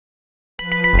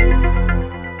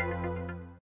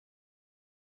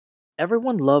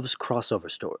Everyone loves crossover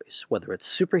stories, whether it's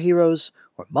superheroes,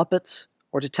 or Muppets,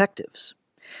 or detectives.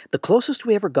 The closest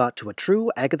we ever got to a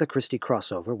true Agatha Christie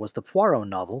crossover was the Poirot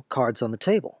novel, Cards on the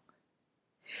Table.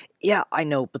 Yeah, I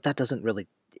know, but that doesn't really...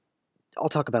 I'll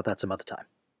talk about that some other time.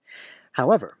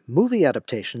 However, movie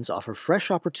adaptations offer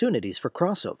fresh opportunities for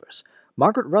crossovers.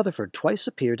 Margaret Rutherford twice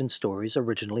appeared in stories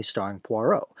originally starring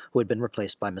Poirot, who had been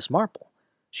replaced by Miss Marple.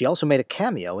 She also made a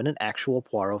cameo in an actual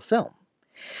Poirot film.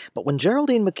 But when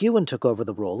Geraldine McEwan took over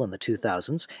the role in the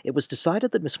 2000s, it was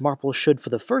decided that Miss Marple should, for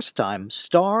the first time,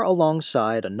 star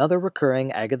alongside another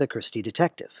recurring Agatha Christie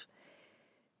detective.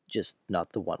 Just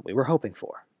not the one we were hoping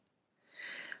for.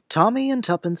 Tommy and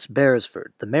Tuppence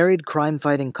Beresford, the married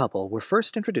crime-fighting couple, were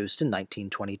first introduced in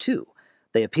 1922.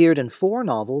 They appeared in 4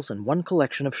 novels and 1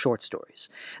 collection of short stories.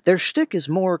 Their shtick is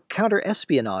more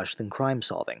counter-espionage than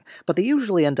crime-solving, but they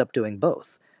usually end up doing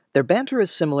both. Their banter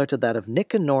is similar to that of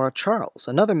Nick and Nora Charles,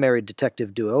 another married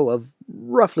detective duo of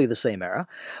roughly the same era,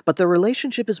 but their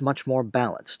relationship is much more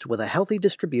balanced, with a healthy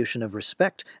distribution of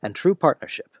respect and true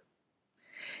partnership.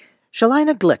 "Shall I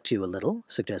neglect you a little?"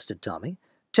 suggested Tommy.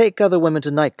 "Take other women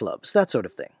to nightclubs, that sort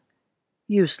of thing."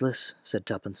 "Useless," said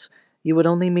Tuppence. "You would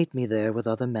only meet me there with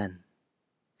other men."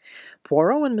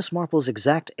 Poirot and Miss Marple's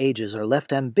exact ages are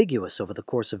left ambiguous over the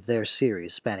course of their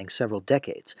series spanning several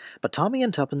decades, but Tommy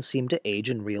and Tuppence seem to age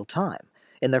in real time.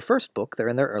 In their first book, they're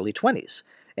in their early 20s.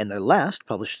 In their last,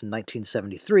 published in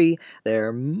 1973,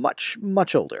 they're much,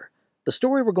 much older. The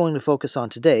story we're going to focus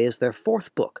on today is their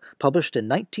 4th book, published in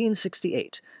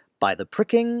 1968, By the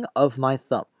Pricking of My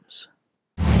Thumbs.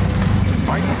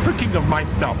 By the pricking of my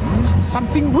thumbs,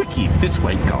 something wicked this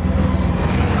way comes.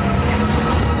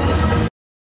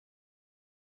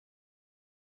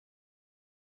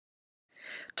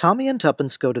 Tommy and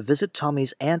Tuppence go to visit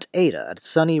Tommy's Aunt Ada at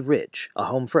Sunny Ridge, a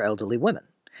home for elderly women.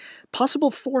 Possible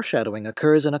foreshadowing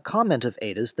occurs in a comment of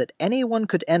Ada's that anyone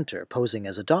could enter posing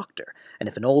as a doctor, and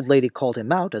if an old lady called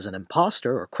him out as an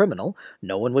imposter or criminal,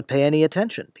 no one would pay any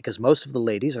attention, because most of the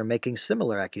ladies are making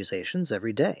similar accusations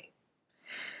every day.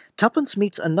 Tuppence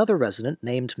meets another resident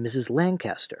named Mrs.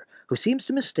 Lancaster, who seems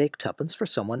to mistake Tuppence for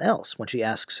someone else when she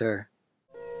asks her,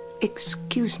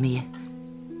 "Excuse me,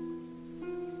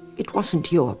 it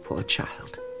wasn't your poor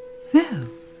child?" No,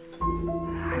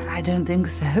 I don't think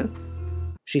so.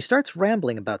 She starts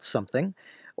rambling about something,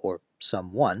 or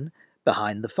someone,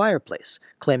 behind the fireplace,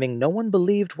 claiming no one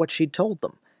believed what she'd told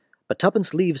them, but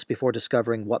Tuppence leaves before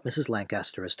discovering what Mrs.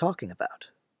 Lancaster is talking about.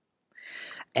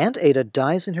 Aunt Ada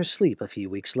dies in her sleep a few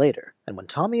weeks later, and when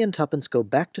Tommy and Tuppence go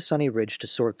back to Sunny Ridge to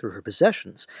sort through her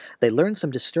possessions, they learn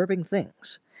some disturbing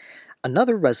things.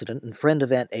 Another resident and friend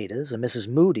of Aunt Ada's, a Mrs.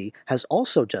 Moody, has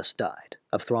also just died,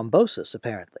 of thrombosis,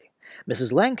 apparently.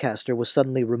 Mrs. Lancaster was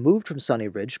suddenly removed from Sunny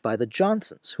Ridge by the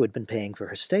Johnsons, who had been paying for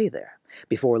her stay there.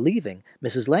 Before leaving,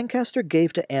 Mrs. Lancaster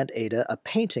gave to Aunt Ada a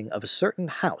painting of a certain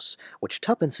house, which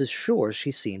Tuppence is sure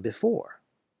she's seen before.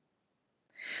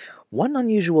 One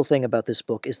unusual thing about this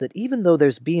book is that even though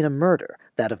there's been a murder,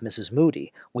 that of Mrs.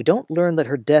 Moody, we don't learn that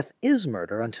her death is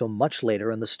murder until much later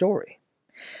in the story.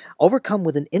 Overcome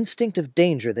with an instinct of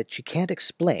danger that she can't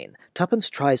explain, Tuppence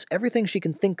tries everything she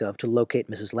can think of to locate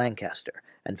Mrs. Lancaster,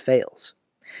 and fails.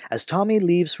 As Tommy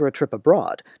leaves for a trip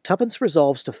abroad, Tuppence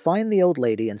resolves to find the old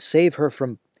lady and save her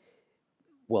from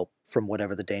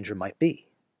whatever the danger might be.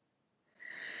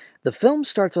 The film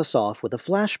starts us off with a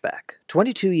flashback.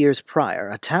 22 years prior,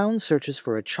 a town searches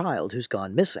for a child who's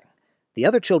gone missing. The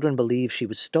other children believe she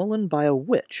was stolen by a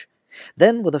witch.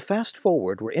 Then, with a fast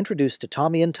forward, we're introduced to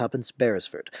Tommy and Tuppence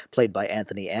Beresford, played by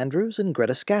Anthony Andrews and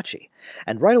Greta Scacchi,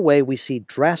 and right away we see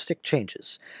drastic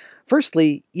changes.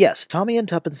 Firstly, yes, Tommy and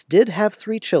Tuppence did have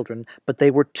 3 children, but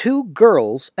they were 2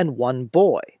 girls and 1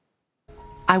 boy.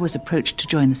 I was approached to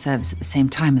join the service at the same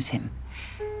time as him.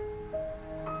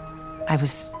 I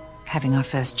was having our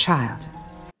first child.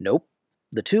 Nope.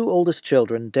 The 2 oldest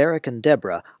children, Derek and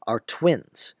Deborah, are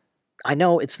twins. I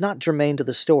know it's not germane to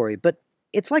the story, but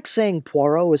it's like saying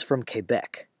Poirot is from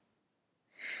Quebec.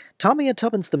 Tommy and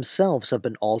Tuppence themselves have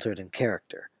been altered in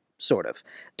character. Sort of.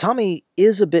 Tommy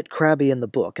is a bit crabby in the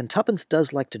book, and Tuppence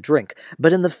does like to drink,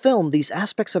 but in the film, these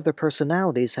aspects of their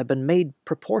personalities have been made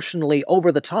proportionally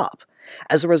over the top.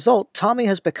 As a result, Tommy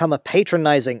has become a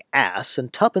patronizing ass,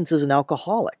 and Tuppence is an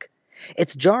alcoholic.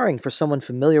 It's jarring for someone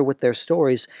familiar with their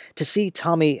stories to see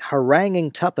Tommy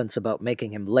haranguing Tuppence about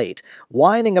making him late,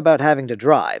 whining about having to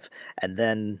drive, and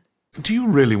then... Do you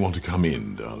really want to come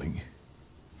in, darling?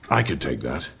 I could take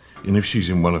that. And if she's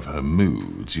in one of her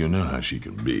moods, you know how she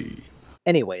can be.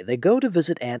 Anyway, they go to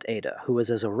visit Aunt Ada, who is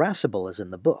as irascible as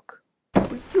in the book.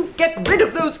 You get rid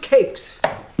of those cakes!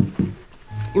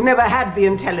 You never had the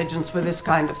intelligence for this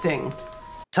kind of thing.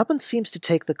 Tuppence seems to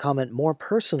take the comment more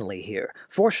personally here,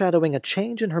 foreshadowing a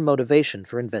change in her motivation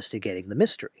for investigating the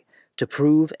mystery, to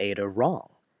prove Ada wrong.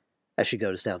 As she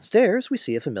goes downstairs, we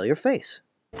see a familiar face.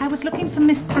 I was looking for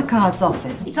Miss Packard's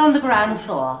office. It's on the ground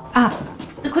floor. Ah,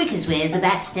 The quickest way is the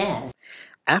back stairs.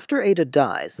 After Ada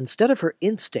dies, instead of her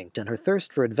instinct and her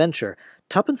thirst for adventure,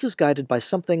 Tuppence is guided by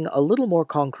something a little more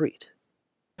concrete.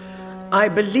 I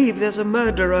believe there's a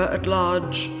murderer at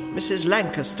large. Mrs.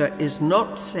 Lancaster is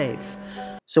not safe.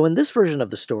 So in this version of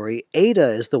the story,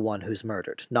 Ada is the one who's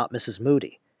murdered, not Mrs.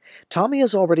 Moody. Tommy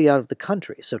is already out of the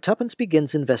country, so Tuppence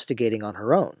begins investigating on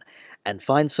her own, and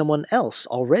finds someone else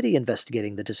already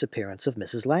investigating the disappearance of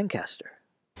Mrs. Lancaster.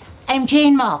 I'm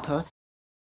Jane Marple.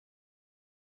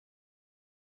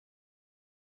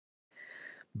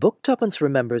 Book Tuppence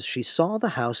remembers she saw the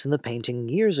house in the painting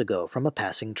years ago from a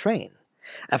passing train.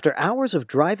 After hours of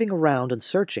driving around and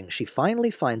searching, she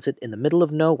finally finds it in the middle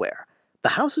of nowhere. The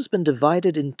house has been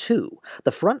divided in two.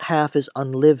 The front half is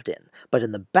unlived in, but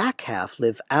in the back half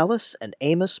live Alice and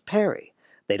Amos Perry.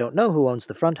 They don't know who owns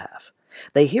the front half.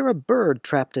 They hear a bird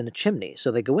trapped in a chimney,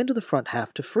 so they go into the front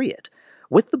half to free it.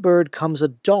 With the bird comes a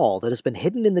doll that has been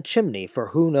hidden in the chimney for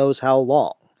who knows how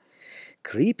long.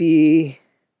 Creepy.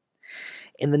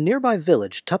 In the nearby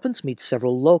village, Tuppence meets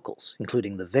several locals,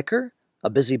 including the vicar, a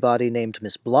busybody named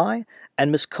Miss Bly,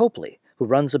 and Miss Copley, who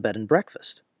runs a bed and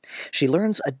breakfast. She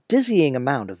learns a dizzying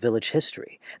amount of village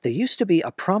history. There used to be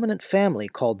a prominent family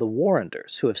called the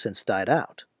Warrenders, who have since died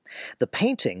out. The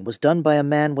painting was done by a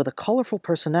man with a colorful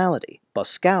personality,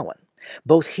 Boscawen.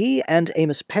 Both he and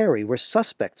Amos Perry were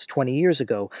suspects 20 years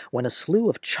ago when a slew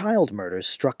of child murders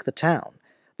struck the town,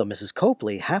 though Mrs.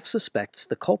 Copley half suspects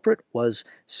the culprit was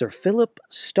Sir Philip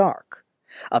Stark.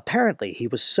 Apparently, he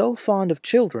was so fond of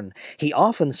children, he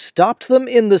often stopped them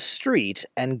in the street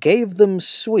and gave them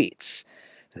sweets.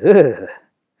 Ugh.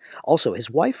 Also, his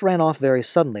wife ran off very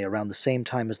suddenly around the same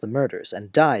time as the murders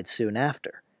and died soon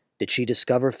after. Did she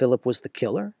discover Philip was the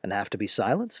killer and have to be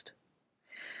silenced?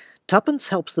 Tuppence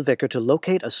helps the vicar to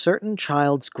locate a certain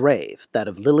child's grave, that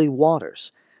of Lily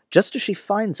Waters. Just as she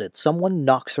finds it, someone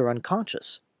knocks her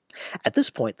unconscious. At this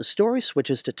point, the story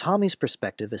switches to Tommy's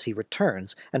perspective as he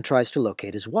returns and tries to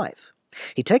locate his wife.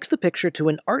 He takes the picture to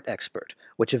an art expert,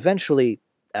 which eventually,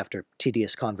 after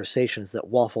tedious conversations that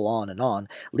waffle on,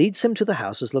 leads him to the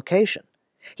house's location.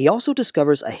 He also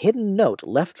discovers a hidden note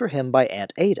left for him by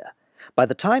Aunt Ada. By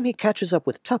the time he catches up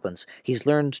with Tuppence, he's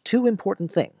learned two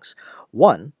important things.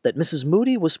 One, that Mrs.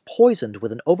 Moody was poisoned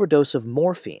with an overdose of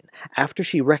morphine after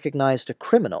she recognized a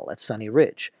criminal at Sunny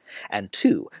Ridge. And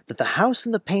two, that the house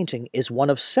in the painting is one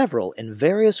of several in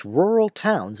various rural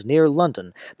towns near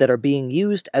London that are being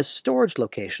used as storage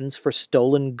locations for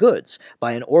stolen goods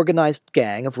by an organized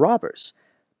gang of robbers.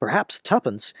 Perhaps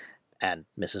Tuppence and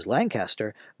Mrs.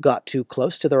 Lancaster got too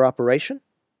close to their operation?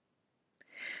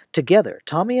 Together,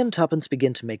 Tommy and Tuppence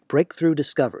begin to make breakthrough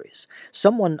discoveries.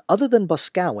 Someone other than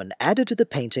Boscawen added to the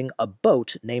painting a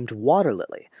boat named Water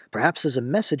Lily, perhaps as a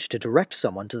message to direct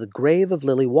someone to the grave of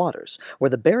Lily Waters, where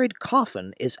the buried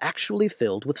coffin is actually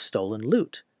filled with stolen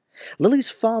loot. Lily's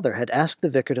father had asked the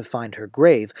vicar to find her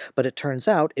grave, but it turns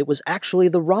out it was actually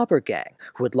the robber gang,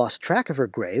 who had lost track of her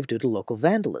grave due to local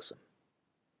vandalism.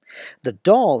 The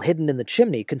doll hidden in the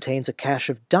chimney contains a cache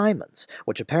of diamonds,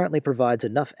 which apparently provides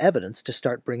enough evidence to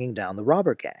start bringing down the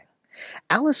robber gang.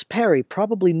 Alice Perry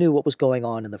probably knew what was going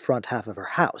on in the front half of her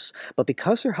house, but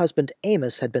because her husband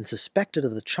Amos had been suspected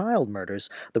of the child murders,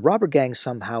 the robber gang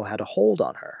somehow had a hold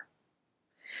on her.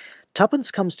 Tuppence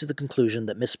comes to the conclusion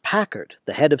that Miss Packard,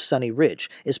 the head of Sunny Ridge,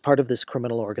 is part of this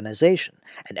criminal organization,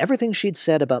 and everything she'd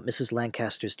said about Mrs.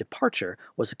 Lancaster's departure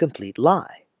was a complete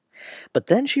lie. But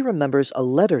then she remembers a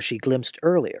letter she glimpsed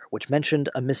earlier, which mentioned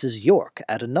a Mrs. York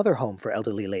at another home for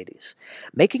elderly ladies.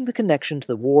 Making the connection to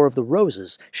the War of the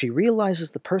Roses, she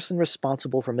realizes the person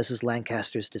responsible for Mrs.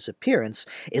 Lancaster's disappearance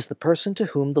is the person to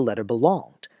whom the letter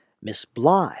belonged, Miss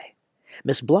Bly.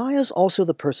 Miss Bly is also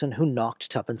the person who knocked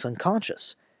Tuppence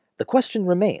unconscious. The question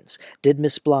remains, did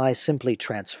Miss Bly simply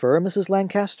transfer Mrs.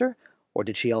 Lancaster, or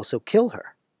did she also kill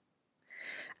her?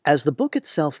 As the book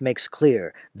itself makes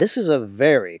clear, this is a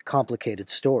very complicated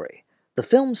story. The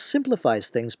film simplifies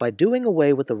things by doing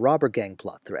away with the robber gang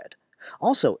plot thread.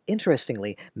 Also,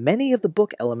 interestingly, many of the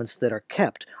book elements that are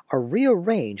kept are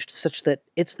rearranged such that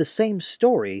it's the same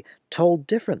story told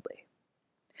differently.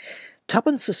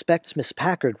 Tuppence suspects Miss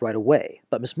Packard right away,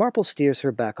 but Miss Marple steers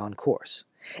her back on course.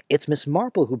 It's Miss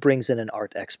Marple who brings in an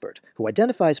art expert, who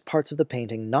identifies parts of the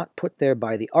painting not put there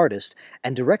by the artist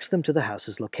and directs them to the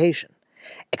house's location.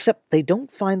 Except they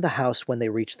don't find the house when they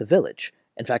reach the village.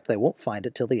 In fact, they won't find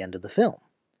it till the end of the film.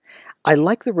 I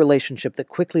like the relationship that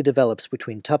quickly develops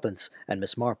between Tuppence and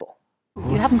Miss Marple.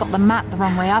 You haven't got the map the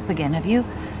wrong way up again, have you?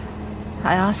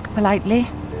 I ask politely.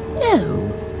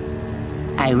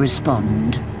 No. I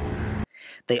respond.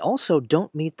 They also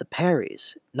don't meet the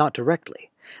Parrys, not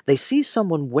directly. They see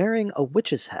someone wearing a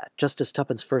witch's hat, just as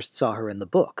Tuppence first saw her in the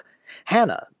book.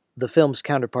 Hannah, the film's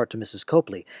counterpart to Mrs.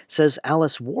 Copley, says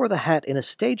Alice wore the hat in a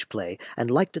stage play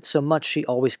and liked it so much she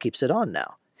always keeps it on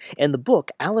now. In the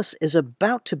book, Alice is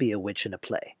about to be a witch in a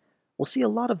play. We'll see a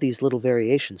lot of these little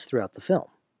variations throughout the film.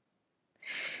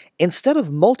 Instead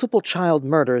of multiple child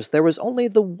murders, there was only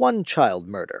the one child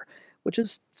murder, which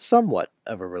is somewhat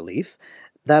of a relief,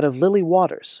 that of Lily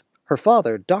Waters. Her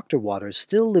father, Dr. Waters,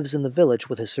 still lives in the village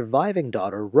with his surviving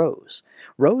daughter, Rose.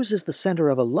 Rose is the center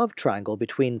of a love triangle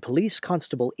between police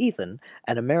constable Ethan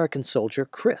and American soldier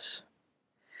Chris.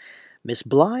 Miss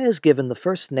Bly is given the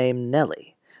first name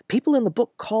Nellie. People in the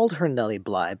book called her Nellie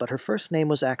Bly, but her first name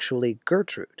was actually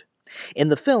Gertrude. In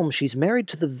the film, she's married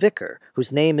to the vicar,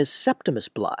 whose name is Septimus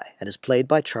Bly and is played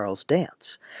by Charles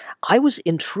Dance. I was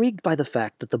intrigued by the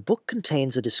fact that the book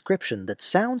contains a description that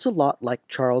sounds a lot like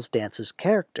Charles Dance's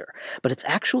character, but it's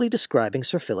actually describing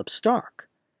Sir Philip Stark.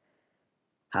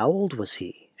 How old was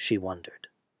he, she wondered.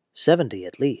 70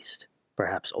 at least,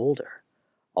 perhaps older.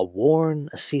 A worn,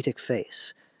 ascetic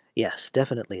face. Yes,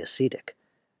 definitely ascetic.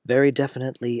 Very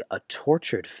definitely a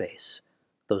tortured face.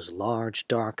 Those large,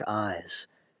 dark eyes.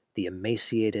 The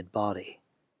emaciated body.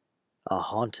 A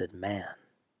haunted man.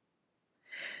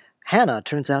 Hannah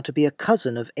turns out to be a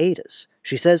cousin of Ada's.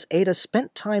 She says Ada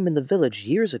spent time in the village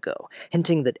years ago,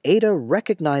 hinting that Ada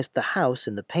recognized the house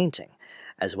in the painting,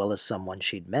 as well as someone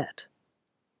she'd met.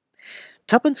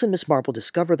 Tuppence and Miss Marple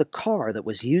discover the car that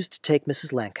was used to take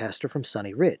Mrs. Lancaster from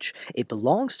Sunny Ridge. It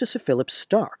belongs to Sir Philip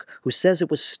Stark, who says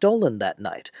it was stolen that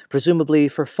night, presumably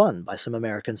for fun by some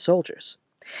American soldiers.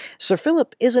 Sir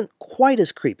Philip isn't quite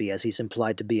as creepy as he's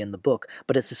implied to be in the book,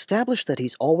 but it's established that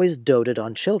he's always doted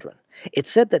on children. It's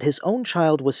said that his own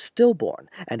child was stillborn,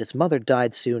 and its mother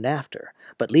died soon after,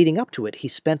 but leading up to it he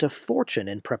spent a fortune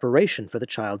in preparation for the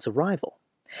child's arrival.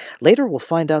 Later we'll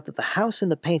find out that the house in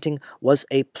the painting was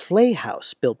a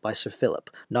playhouse built by Sir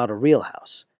Philip, not a real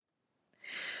house.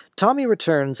 Tommy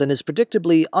returns and is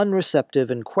predictably unreceptive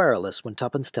and querulous when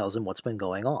Tuppence tells him what's been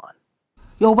going on.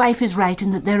 Your wife is right in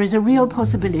that there is a real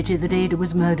possibility that Ada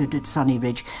was murdered at Sunny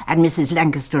Ridge and Mrs.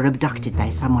 Lancaster abducted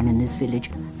by someone in this village.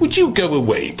 Would you go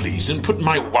away, please, and put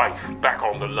my wife back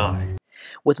on the line?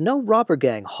 With no robber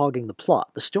gang hogging the plot,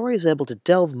 the story is able to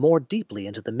delve more deeply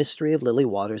into the mystery of Lily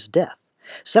Waters' death.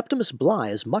 Septimus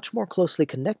Bly is much more closely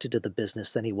connected to the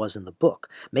business than he was in the book,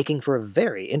 making for a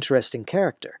very interesting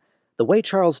character. The way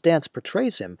Charles Dance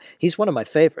portrays him, he's one of my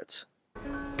favorites.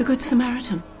 The Good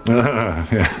Samaritan.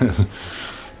 Yes.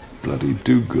 Bloody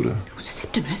do-gooder.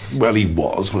 Septimus. Well, he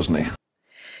was, wasn't he?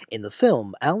 In the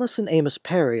film, Alice and Amos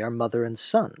Perry are mother and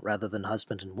son, rather than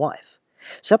husband and wife.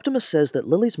 Septimus says that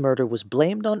Lily's murder was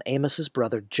blamed on Amos's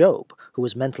brother Job, who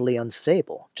was mentally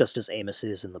unstable, just as Amos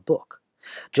is in the book.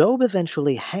 Job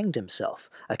eventually hanged himself,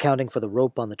 accounting for the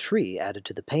rope on the tree added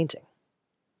to the painting.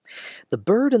 The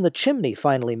bird in the chimney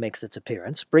finally makes its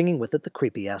appearance, bringing with it the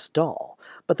creepy-ass doll,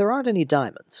 but there aren't any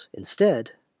diamonds.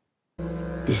 Instead...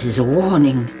 This is a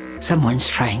warning. Someone's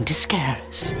trying to scare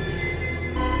us.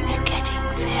 They're getting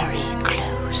very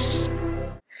close.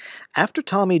 After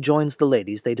Tommy joins the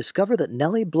ladies, they discover that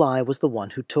Nellie Bly was the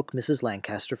one who took Mrs.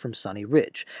 Lancaster from Sunny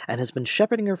Ridge, and has been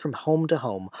shepherding her from home to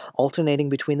home, alternating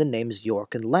between the names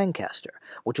York and Lancaster,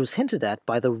 which was hinted at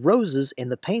by the roses in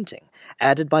the painting,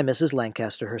 added by Mrs.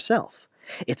 Lancaster herself.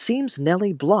 It seems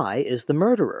Nellie Bly is the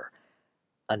murderer,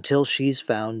 until she's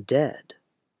found dead,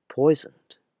 poisoned.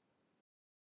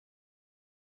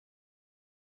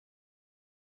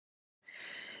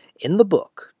 In the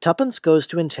book, Tuppence goes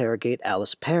to interrogate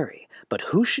Alice Perry, but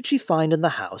who should she find in the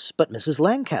house but Mrs.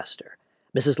 Lancaster?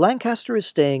 Mrs. Lancaster is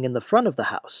staying in the front of the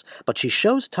house, but she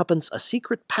shows Tuppence a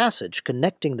secret passage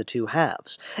connecting the two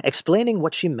halves, explaining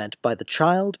what she meant by the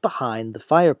child behind the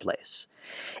fireplace.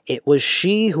 It was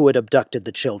she who had abducted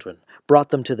the children, brought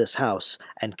them to this house,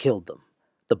 and killed them.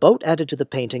 The boat added to the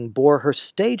painting bore her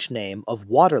stage name of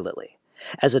Water Lily.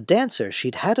 As a dancer,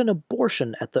 she'd had an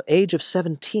abortion at the age of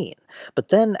 17, but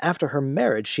then after her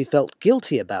marriage she felt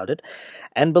guilty about it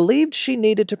and believed she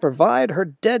needed to provide her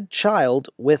dead child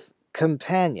with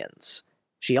companions.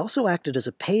 She also acted as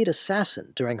a paid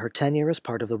assassin during her tenure as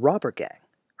part of the robber gang.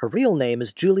 Her real name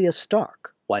is Julia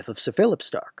Stark, wife of Sir Philip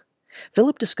Stark.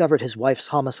 Philip discovered his wife's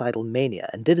homicidal mania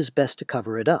and did his best to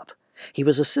cover it up. He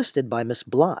was assisted by Miss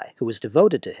Bly, who was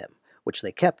devoted to him, which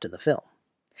they kept in the film.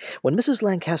 When Mrs.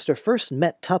 Lancaster first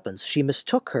met Tuppence, she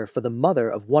mistook her for the mother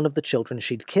of one of the children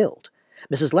she'd killed.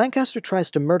 Mrs. Lancaster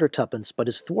tries to murder Tuppence but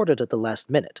is thwarted at the last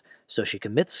minute, so she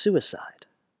commits suicide.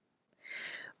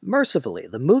 Mercifully,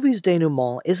 the movie's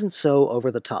denouement isn't so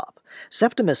over the top.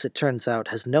 Septimus, it turns out,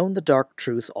 has known the dark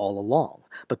truth all along,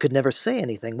 but could never say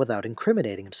anything without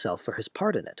incriminating himself for his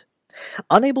part in it.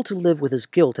 Unable to live with his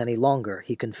guilt any longer,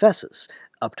 he confesses,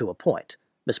 up to a point.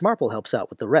 Miss Marple helps out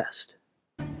with the rest.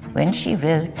 When she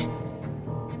wrote,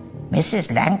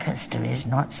 "Mrs. Lancaster is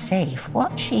not safe,"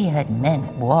 what she had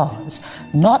meant was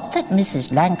not that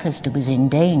Mrs. Lancaster was in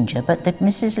danger, but that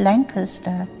Mrs.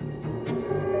 Lancaster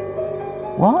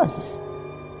was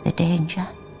the danger.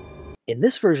 In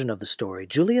this version of the story,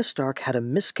 Julia Stark had a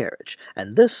miscarriage,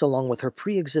 and this, along with her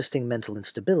pre-existing mental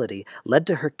instability, led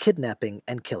to her kidnapping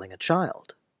and killing a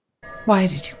child. Why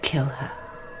did you kill her?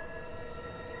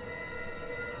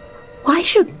 Why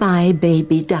should my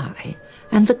baby die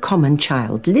and the common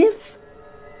child live?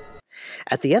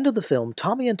 At the end of the film,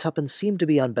 Tommy and Tuppence seem to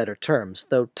be on better terms,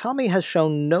 though Tommy has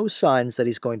shown no signs that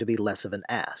he's going to be less of an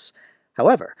ass.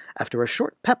 However, after a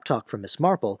short pep talk from Miss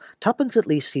Marple, Tuppence at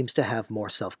least seems to have more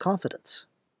self-confidence.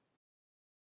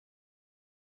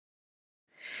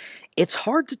 It's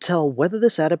hard to tell whether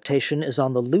this adaptation is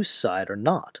on the loose side or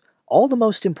not. All the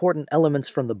most important elements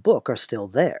from the book are still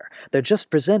there. They're just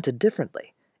presented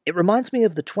differently. It reminds me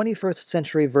of the 21st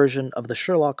century version of the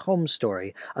Sherlock Holmes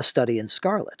story, A Study in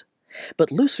Scarlet.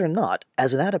 But loose or not,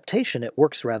 as an adaptation it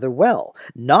works rather well.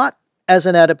 Not as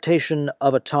an adaptation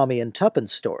of a Tommy and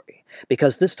Tuppence story,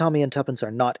 because this Tommy and Tuppence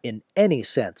are not in any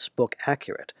sense book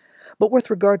accurate, but with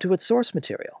regard to its source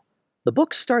material. The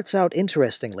book starts out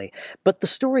interestingly, but the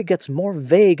story gets more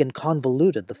vague and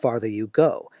convoluted the farther you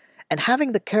go, and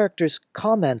having the characters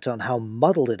comment on how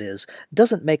muddled it is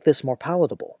doesn't make this more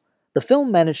palatable. The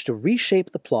film managed to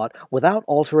reshape the plot without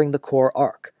altering the core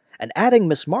arc, and adding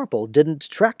Miss Marple didn't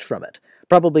detract from it,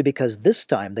 probably because this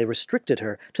time they restricted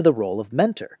her to the role of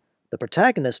mentor. The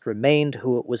protagonist remained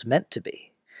who it was meant to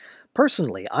be.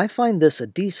 Personally, I find this a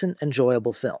decent,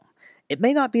 enjoyable film. It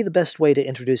may not be the best way to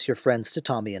introduce your friends to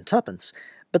Tommy and Tuppence,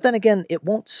 but then again, it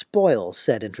won't spoil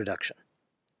said introduction.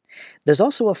 There's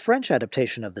also a French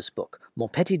adaptation of this book, Mon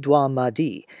Petit Doigt m'a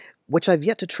dit, which I've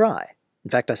yet to try.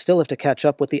 In fact, I still have to catch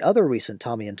up with the other recent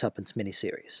Tommy and Tuppence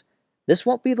miniseries. This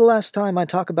won't be the last time I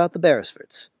talk about the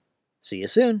Beresfords. See you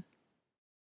soon.